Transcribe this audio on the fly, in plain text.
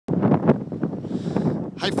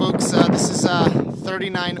Hi folks, this is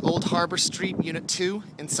 39 Old Harbor Street, Unit 2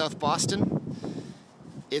 in South Boston.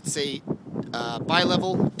 It's a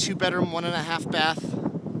bi-level, 2-bedroom, 1.5 bath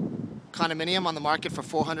condominium on the market for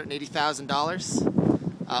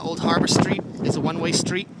 $480,000. Old Harbor Street is a one-way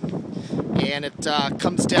street, and it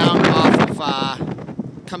comes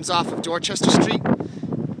off of Dorchester Street,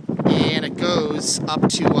 and it goes up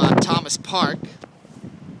to Thomas Park,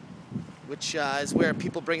 which is where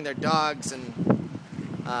people bring their dogs and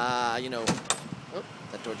oh,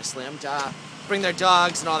 that door just slammed. Bring their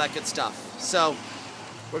dogs and all that good stuff. So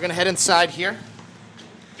we're going to head inside here.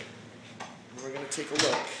 We're going to take a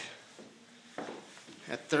look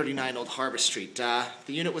at 39 Old Harbor Street. The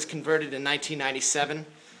unit was converted in 1997.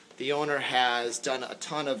 The owner has done a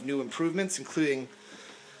ton of new improvements, including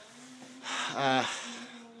a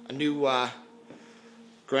new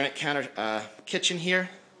granite counter kitchen here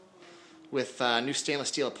with new stainless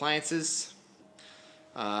steel appliances.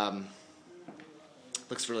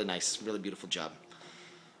 Looks really nice, really beautiful job.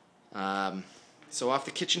 So off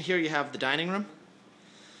the kitchen here you have the dining room,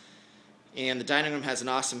 and the dining room has an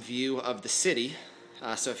awesome view of the city.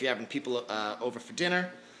 So if you're having people over for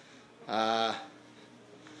dinner,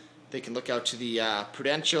 they can look out to the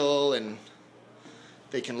Prudential, and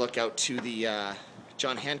they can look out to the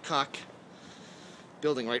John Hancock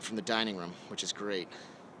building right from the dining room, which is great.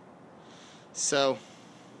 So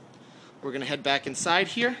we're going to head back inside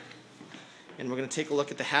here, and we're going to take a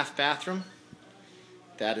look at the half bathroom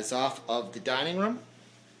that is off of the dining room.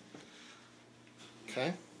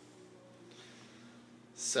 Okay.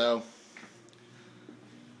 So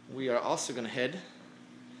we are also going to head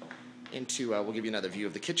into, we'll give you another view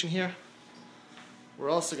of the kitchen here.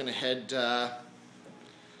 We're also going to head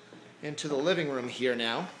into the living room here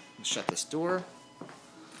now. Let's shut this door.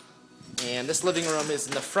 And this living room is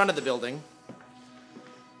in the front of the building.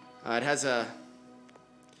 It has a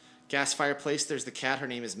gas fireplace. There's the cat. Her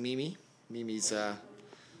name is Mimi. Mimi's a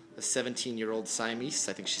 17-year-old Siamese.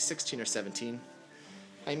 I think she's 16 or 17.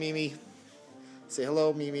 Hi, Mimi. Say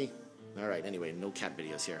hello, Mimi. All right, anyway, no cat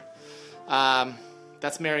videos here.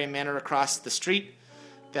 That's Marian Manor across the street.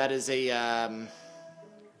 That is an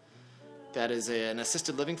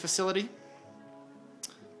assisted living facility.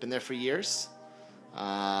 Been there for years.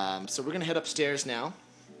 So we're going to head upstairs now.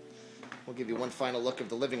 We'll give you one final look of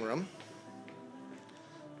the living room.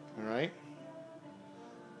 Alright,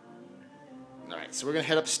 so we're going to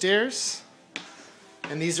head upstairs.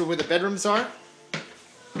 And these are where the bedrooms are.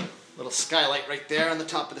 Little skylight right there on the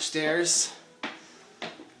top of the stairs.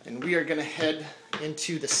 And we are going to head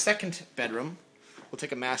into the second bedroom. We'll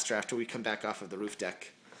take a master after we come back off of the roof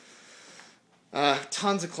deck.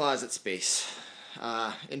 Tons of closet space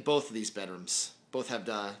in both of these bedrooms. Both have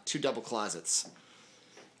 2 double closets.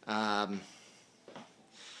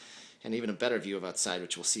 And even a better view of outside,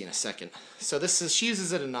 which we'll see in a second. So she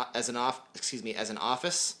uses it as an office.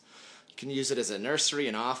 You can use it as a nursery,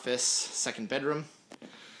 an office, second bedroom.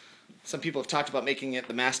 Some people have talked about making it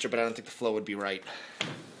the master, but I don't think the flow would be right.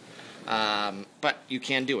 But you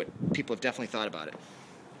can do it. People have definitely thought about it.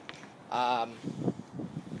 All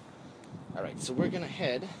right, so we're going to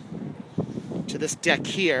head to this deck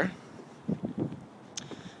here.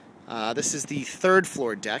 This is the 3rd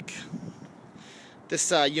floor deck.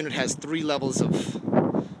 This unit has 3 levels of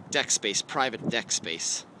deck space, private deck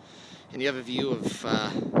space. And you have a view of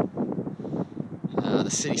the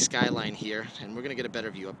city skyline here, and we're going to get a better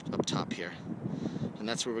view up top here. And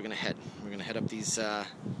that's where we're going to head. We're going to head up these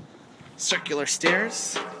circular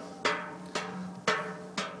stairs.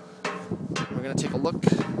 We're going to take a look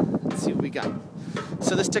and see what we got.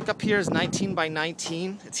 So this deck up here is 19 by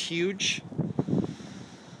 19. It's huge.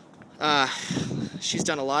 She's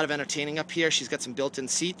done a lot of entertaining up here. She's got some built-in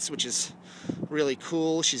seats, which is really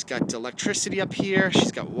cool. She's got electricity up here.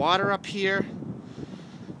 She's got water up here.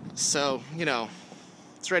 So,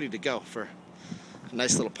 it's ready to go for a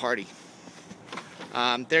nice little party.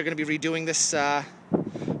 They're going to be redoing this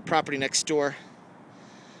property next door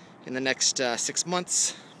in the next 6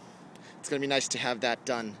 months. It's going to be nice to have that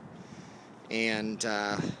done. And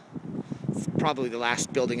it's probably the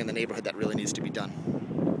last building in the neighborhood that really needs to be done.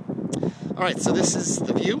 Alright, so this is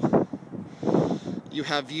the view. You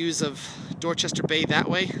have views of Dorchester Bay that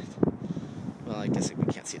way. Well, I guess we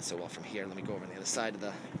can't see it so well from here. Let me go over on the other side of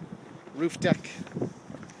the roof deck.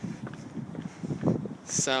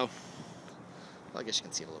 So, well, I guess you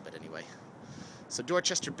can see it a little bit anyway. So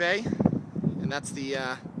Dorchester Bay, and that's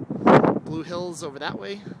the Blue Hills over that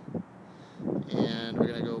way. And we're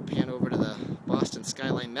going to go pan over to the Boston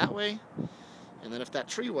skyline that way. And then if that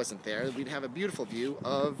tree wasn't there, we'd have a beautiful view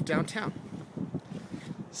of downtown.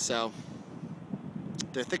 So,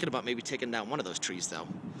 They're thinking about maybe taking down one of those trees, though,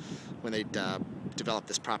 when they develop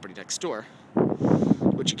this property next door,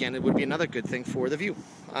 which, again, it would be another good thing for the view.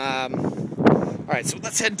 All right, so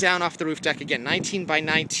let's head down off the roof deck again. 19 by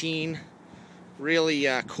 19, really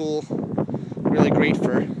cool, really great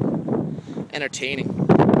for entertaining.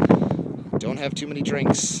 Don't have too many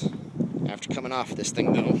drinks after coming off this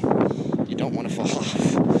thing, though. You don't want to fall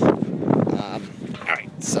off. All right,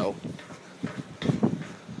 so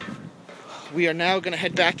we are now going to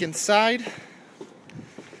head back inside,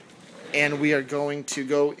 and we are going to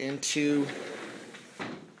go into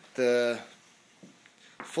the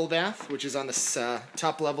full bath, which is on the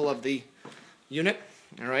top level of the unit.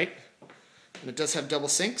 All right, and it does have double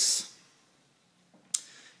sinks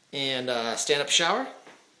and a stand-up shower,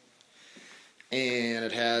 and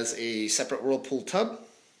it has a separate whirlpool tub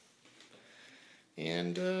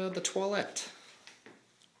and the toilet.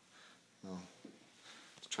 Well,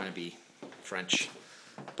 it's trying to be French,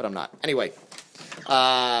 but I'm not. Anyway,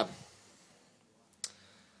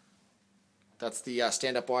 that's the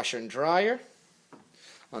stand-up washer and dryer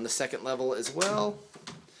on the second level as well.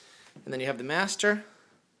 And then you have the master.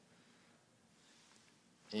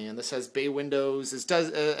 And this has bay windows, as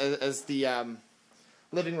the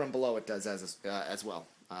living room below it does as well.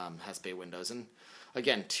 Has bay windows. And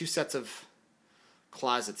again, 2 sets of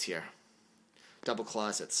closets here. Double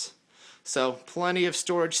closets. So plenty of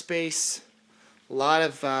storage space. A lot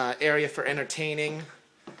of area for entertaining.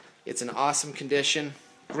 It's in awesome condition.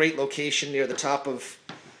 Great location near the top of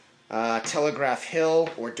Telegraph Hill,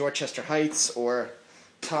 or Dorchester Heights, or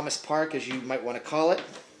Thomas Park, as you might want to call it.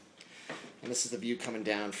 And this is the view coming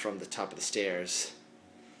down from the top of the stairs.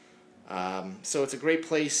 So it's a great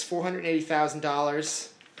place. $480,000.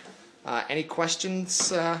 Any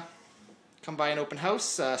questions? Come by an open house.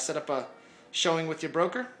 Set up a showing with your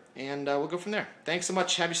broker, and we'll go from there. Thanks so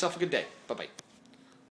much. Have yourself a good day. Bye-bye.